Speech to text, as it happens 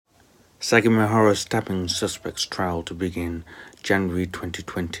Sagamihara stabbing suspect's trial to begin January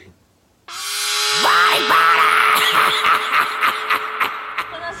 2020. こ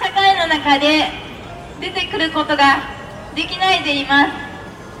の社会の中で出てくることができないでいます。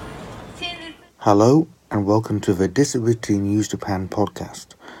 Hello and welcome to the Disability News Japan podcast,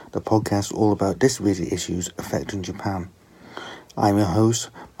 the podcast all about disability issues affecting Japan. I'm your host,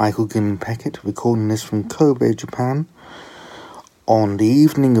 Michael Gilman-Peckett, recording this from Kobe, Japan, on the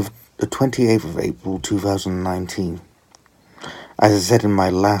evening of the 28th of April 2019. As I said in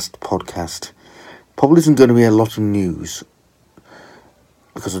my last podcast, probably isn't going to be a lot of news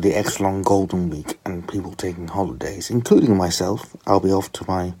because of the extra long Golden Week and people taking holidays, including myself. I'll be off to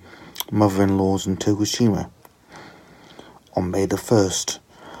my mother-in-law's in Tokushima on May the 1st.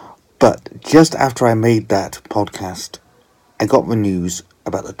 But just after I made that podcast, I got the news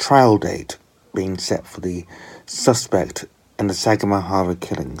about the trial date being set for the suspect in the Sagamihara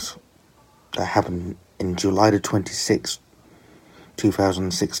killings that happened in July the 26th,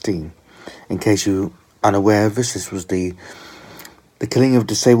 2016. In case you're unaware of this was the killing of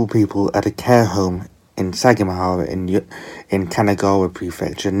disabled people at a care home in Sagamihara in Kanagawa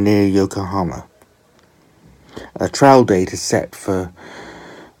Prefecture near Yokohama. A trial date is set for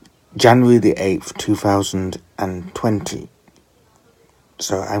January the 8th, 2020.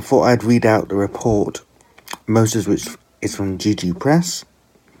 So I thought I'd read out the report, most of which is from GG Press,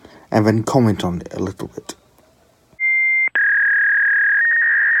 and then comment on it a little bit.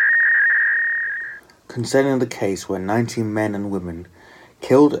 Concerning the case where 19 men and women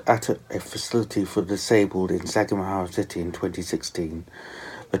killed at a facility for the disabled in Sagamihara City in 2016,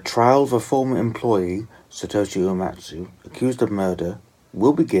 the trial of a former employee, Satoshi Uematsu, accused of murder,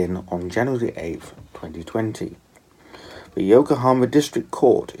 will begin on January 8th, 2020. The Yokohama District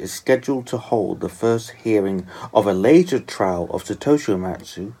Court is scheduled to hold the first hearing of a later trial of Satoshi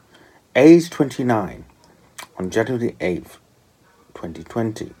Uematsu, aged 29, on January 8th,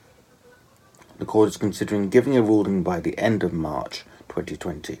 2020. The court is considering giving a ruling by the end of March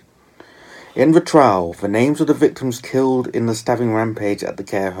 2020. In the trial, the names of the victims killed in the stabbing rampage at the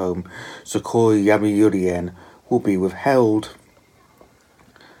care home Sukoi Yamayurien will be withheld.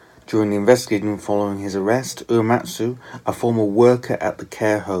 During the investigation following his arrest, Uematsu, a former worker at the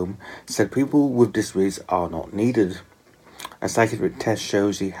care home, said people with disabilities are not needed. A psychiatric test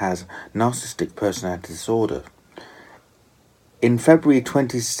shows he has narcissistic personality disorder. In February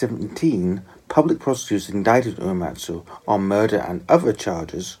 2017, public prosecutors indicted Uematsu on murder and other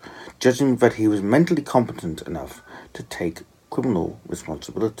charges, judging that he was mentally competent enough to take criminal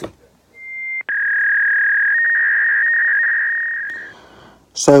responsibility.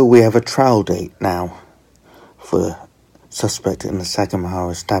 So we have a trial date now for the suspect in the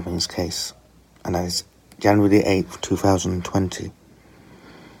Sagamihara stabbings case, and that is January 8th, 2020.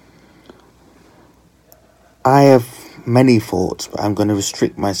 I have many thoughts, but I'm going to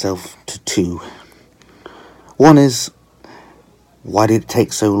restrict myself to two. One is, why did it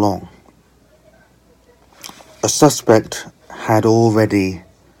take so long? A suspect had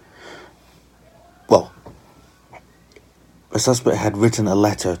written a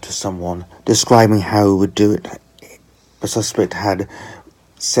letter to someone describing how he would do it. The suspect had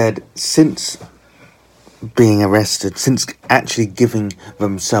said since being arrested, since actually giving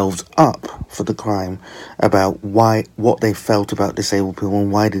themselves up for the crime, about what they felt about disabled people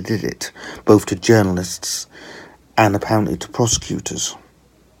and why they did it, both to journalists and apparently to prosecutors.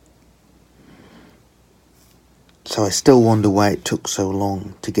 So I still wonder why it took so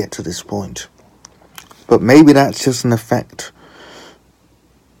long to get to this point. But maybe that's just an effect,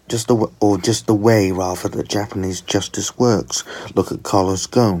 just the way that Japanese justice works. Look at Carlos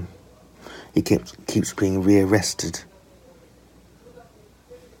Ghosn. He keeps being rearrested.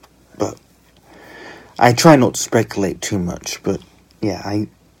 But I try not to speculate too much, but yeah,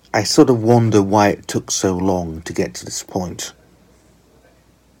 I sort of wonder why it took so long to get to this point.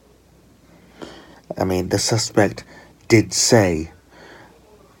 I mean, the suspect did say,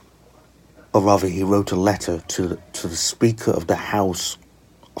 or rather he wrote a letter to the Speaker of the House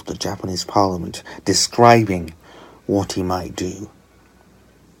of the Japanese Parliament describing what he might do,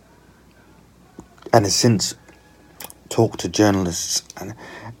 and has since talked to journalists,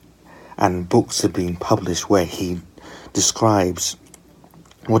 and books have been published where he describes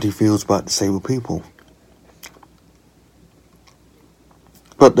what he feels about disabled people.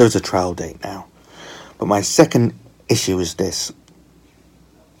 But there's a trial date now. But my second issue is this.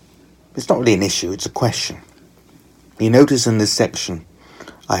 It's not really an issue, it's a question. You notice in this section,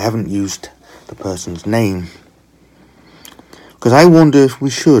 I haven't used the person's name, because I wonder if we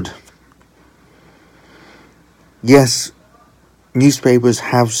should. Yes, newspapers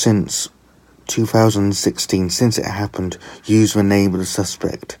have since 2016, since it happened, used the name of the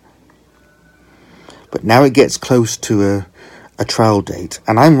suspect. But now it gets close to a trial date,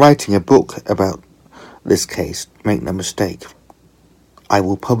 and I'm writing a book about this case, make no mistake. I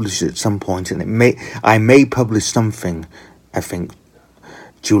will publish it at some point, and I may publish something, I think,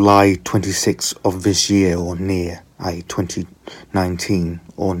 July 26th of this year or near, 2019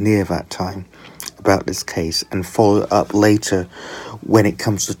 or near that time, about this case, and follow it up later when it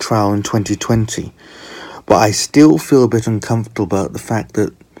comes to trial in 2020. But I still feel a bit uncomfortable about the fact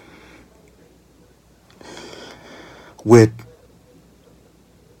that we're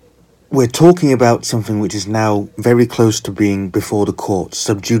talking about something which is now very close to being before the courts,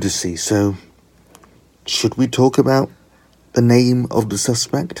 sub judice. So, should we talk about the name of the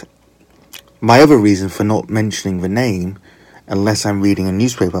suspect? My other reason for not mentioning the name, unless I'm reading a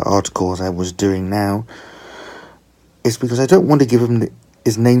newspaper article as I was doing now, is because I don't want to give him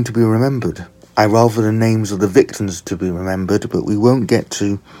his name to be remembered. I rather the names of the victims to be remembered, but we won't get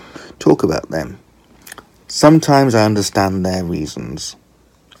to talk about them. Sometimes I understand their reasons,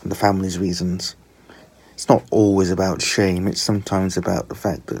 and the family's reasons. It's not always about shame, it's sometimes about the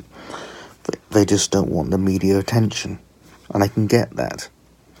fact that they just don't want the media attention, and I can get that.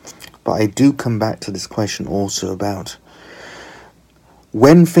 But I do come back to this question also about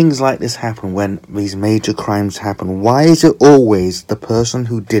when things like this happen, when these major crimes happen, why is it always the person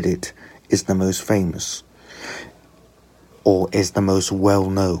who did it is the most famous, or is the most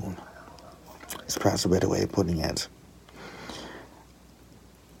well-known? It's perhaps a better way of putting it.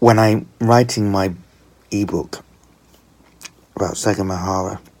 When I'm writing my ebook about Sagamihara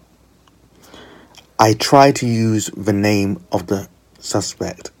Hara, I try to use the name of the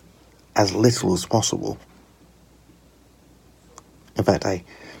suspect as little as possible. In fact, I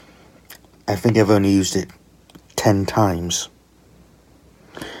think I've only used it 10 times.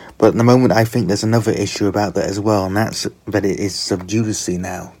 But at the moment I think there's another issue about that as well, and that's that it is sub judice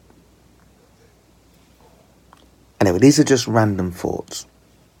now. Anyway, these are just random thoughts.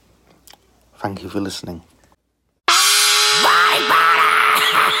 Thank you for listening.